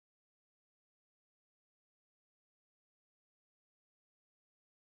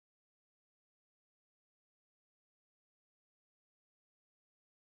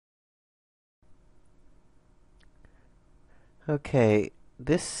Okay,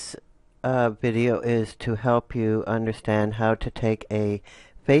 this video is to help you understand how to take a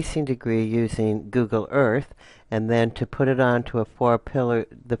facing degree using Google Earth and then to put it onto the Four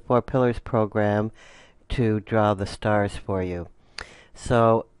Pillars program to draw the stars for you.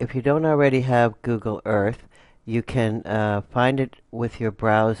 So if you don't already have Google Earth, you can find it with your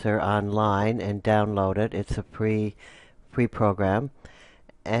browser online and download it. It's a free program,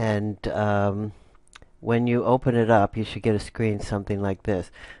 and when you open it up, you should get a screen something like this.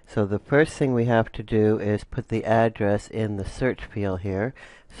 So the first thing we have to do is put the address in the search field here.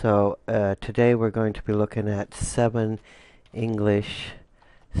 So today we're going to be looking at 7 English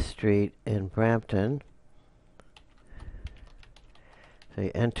Street in Brampton. So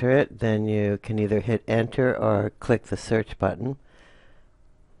you enter it, then you can either hit enter or click the search button.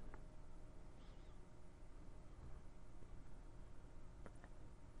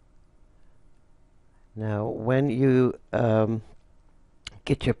 Now, when you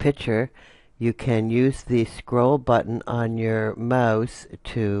get your picture, you can use the scroll button on your mouse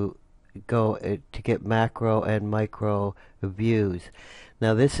to go to get macro and micro views.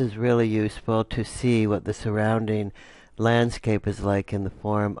 Now, this is really useful to see what the surrounding landscape is like in the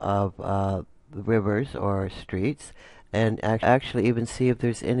form of rivers or streets, and actually even see if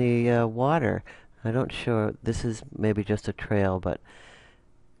there's any water. I don't sure. This is maybe just a trail, but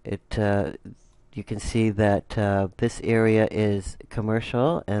it you can see that this area is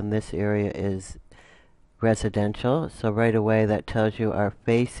commercial and this area is residential. So right away that tells you our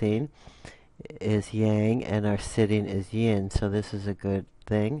facing is yang and our sitting is yin. So this is a good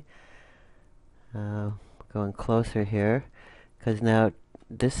thing. Going closer here, because now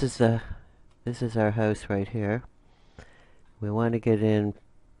this is our house right here. We want to get a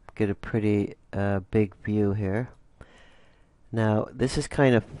pretty big view here. Now this is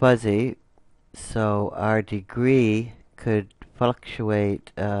kind of fuzzy, so our degree could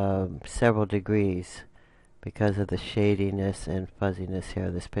fluctuate several degrees because of the shadiness and fuzziness here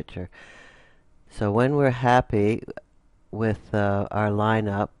of this picture. So when we're happy with our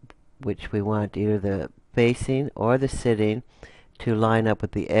lineup, which we want either the facing or the sitting to line up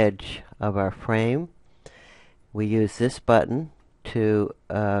with the edge of our frame, we use this button to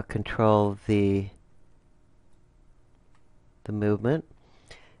control the movement.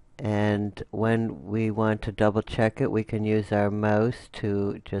 And when we want to double check it, we can use our mouse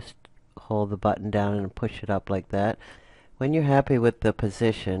to just hold the button down and push it up like that. When you're happy with the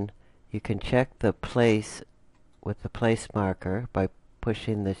position, you can check the place with the place marker by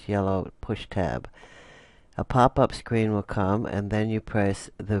pushing this yellow push tab. A pop-up screen will come, and then you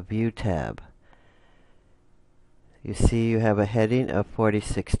press the View tab. You see you have a heading of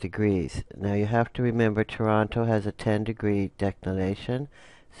 46 degrees. Now you have to remember Toronto has a 10-degree declination,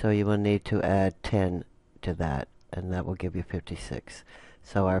 so you will need to add 10 to that, and that will give you 56.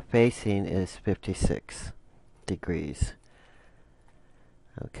 So our facing is 56 degrees.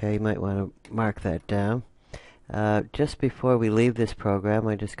 Okay, you might want to mark that down. Just before we leave this program,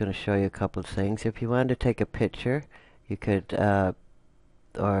 I'm just going to show you a couple of things. If you wanted to take a picture, you could,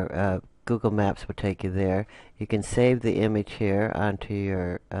 Google Maps will take you there. You can save the image here onto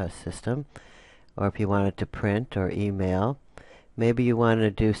your system, or if you wanted to print or email. Maybe you want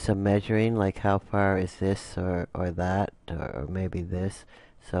to do some measuring, like how far is this or that, or maybe this.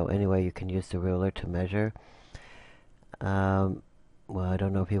 So anyway, you can use the ruler to measure. Well, I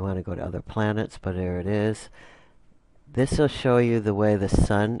don't know if you want to go to other planets, but there it is. This will show you the way the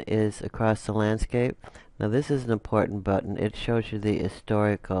sun is across the landscape. Now this is an important button. It shows you the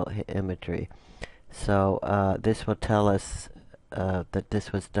historical imagery. So this will tell us that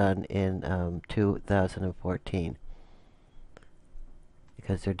this was done in 2014,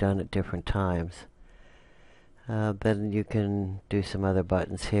 because they're done at different times. Then you can do some other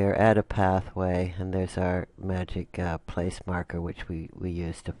buttons here. Add a pathway, and there's our magic place marker, which we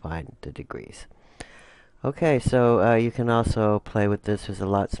use to find the degrees. Okay, so you can also play with this. There's a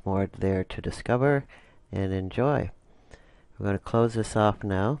lot more there to discover and enjoy. We're going to close this off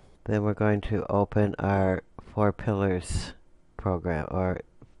now. Then we're going to open our Four Pillars program, or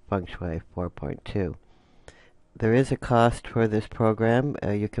Feng Shui 4.2. There is a cost for this program.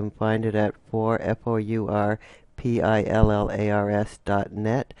 You can find it at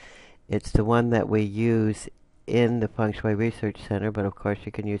fourpillars.net. It's the one that we use in the Feng Shui Research Center, but of course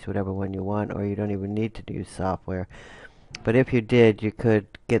you can use whatever one you want, or you don't even need to use software. But if you did, you could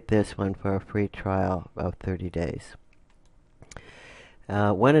get this one for a free trial of 30 days.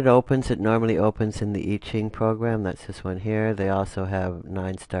 When it opens, it normally opens in the I Ching program. That's this one here. They also have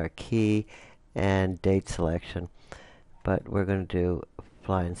 9-star key and date selection. But we're going to do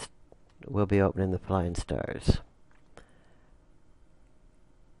we'll be opening the flying stars.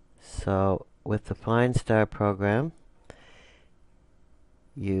 So with the Fine Star program,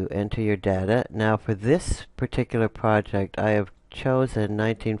 you enter your data. Now for this particular project, I have chosen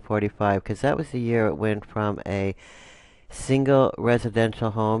 1945 because that was the year it went from a single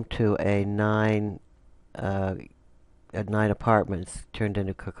residential home to a nine apartments turned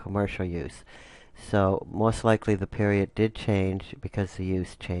into commercial use. So most likely the period did change because the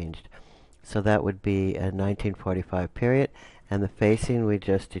use changed. So that would be a 1945 period, and the facing we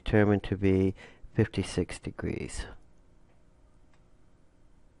just determined to be 56 degrees.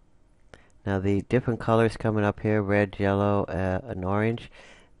 Now the different colors coming up here, red, yellow, and orange,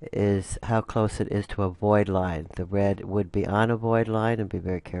 is how close it is to a void line. The red would be on a void line, and be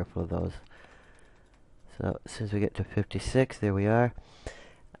very careful of those. So as soon as we get to 56, there we are.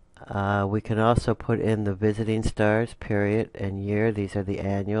 We can also put in the visiting stars, period, and year. These are the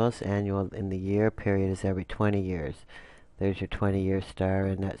annuals. Annual in the year, period is every 20 years. There's your 20-year star,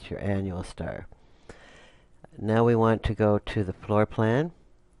 and that's your annual star. Now we want to go to the floor plan.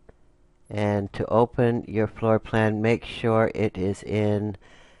 And to open your floor plan, make sure it is in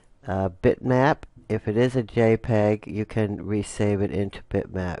bitmap. If it is a JPEG, you can resave it into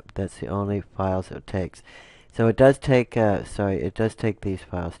bitmap. That's the only files it takes. So it does take, it does take these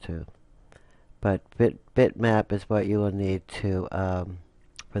files too. But bitmap is what you will need to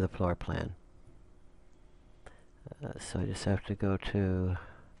for the floor plan. So I just have to go to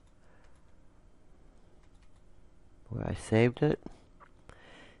where I saved it.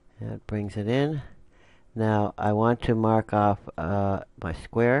 That brings it in. Now I want to mark off my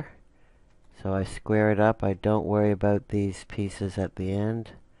square. So I square it up. I don't worry about these pieces at the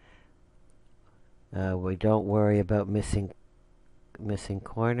end. We don't worry about missing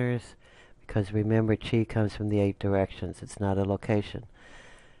corners, because remember, chi comes from the 8 directions. It's not a location.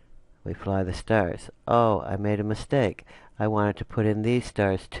 We fly the stars. Oh, I made a mistake. I wanted to put in these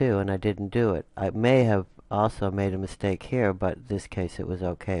stars too, and I didn't do it. I may have also made a mistake here, but in this case it was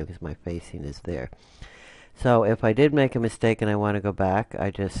okay because my facing is there. So if I did make a mistake and I want to go back,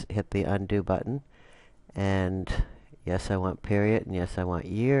 I just hit the undo button. And yes, I want period, and yes, I want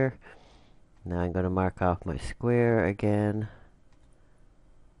year. Now I'm going to mark off my square again.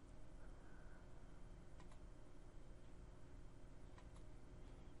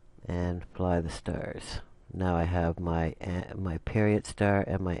 And fly the stars. Now I have my period star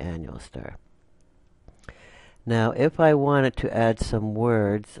and my annual star. Now if I wanted to add some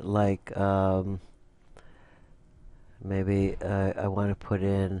words like maybe I want to put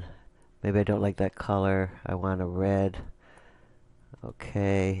in, maybe I don't like that color, I want a red.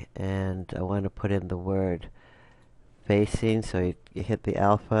 Okay, and I want to put in the word facing, so you hit the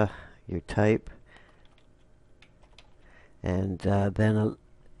alpha, you type, and then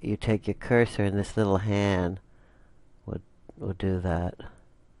you take your cursor and this little hand will do that.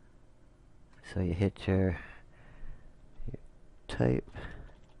 So you hit your type,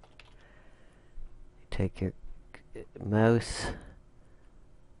 you take your mouse,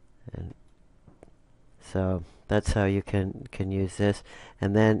 and so that's how you can use this.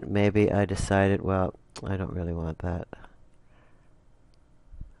 And then maybe I decided, well, I don't really want that.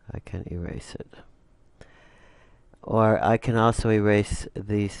 I can erase it. Or I can also erase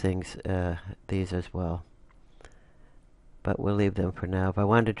these things, these as well. But we'll leave them for now. If I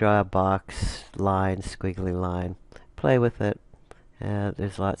wanted to draw a box, line, squiggly line, play with it.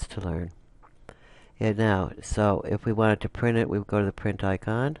 There's lots to learn. Yeah, now, so if we wanted to print it, we would go to the print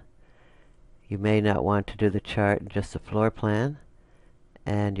icon. You may not want to do the chart, just the floor plan.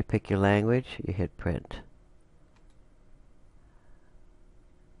 And you pick your language, you hit print.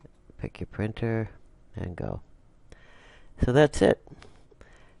 Pick your printer, and go. So that's it.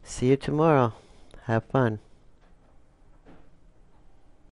 See you tomorrow. Have fun.